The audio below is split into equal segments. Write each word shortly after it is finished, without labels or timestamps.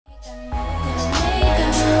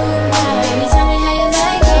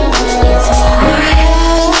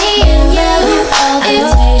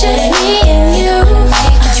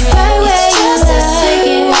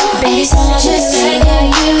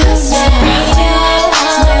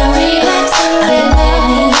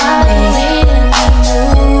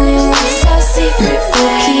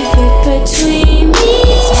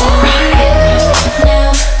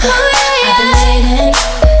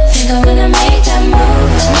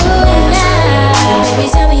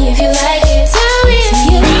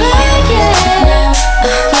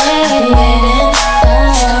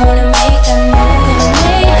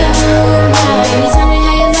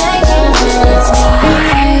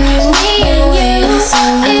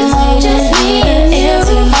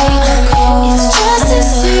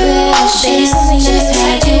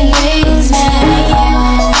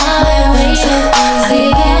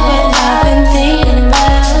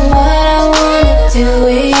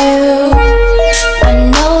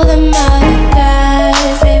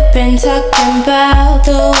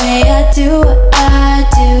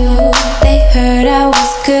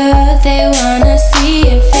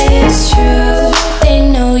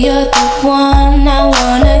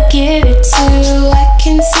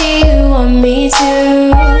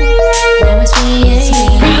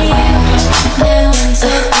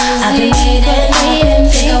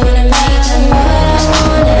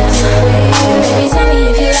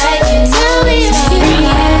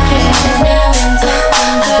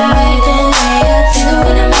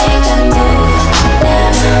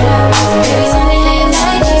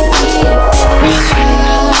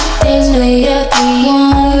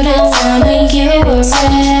were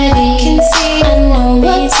ready. I know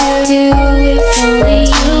what to do if only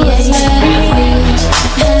you was let me.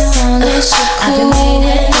 As long as you're cool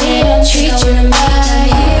with it, I'll treat you right.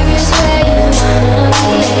 Here is where you wanna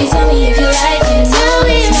be. Baby, tell me if you like it. Tell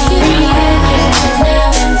me if you like it. 'Cause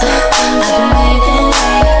now I'm talking, I've been waiting.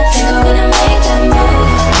 Think I'm gonna make that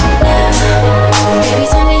move now. Baby,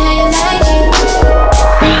 tell me how you like it.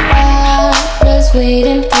 I was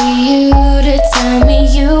waiting for you to tell me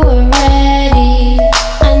you were ready.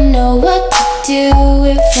 I know what to do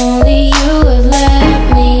if only you would let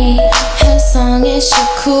me. As long as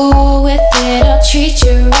you're cool with it, I'll treat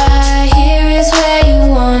you right. Here is where you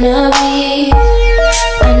wanna be.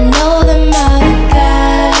 I know them other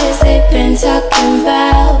guys, they've been talking about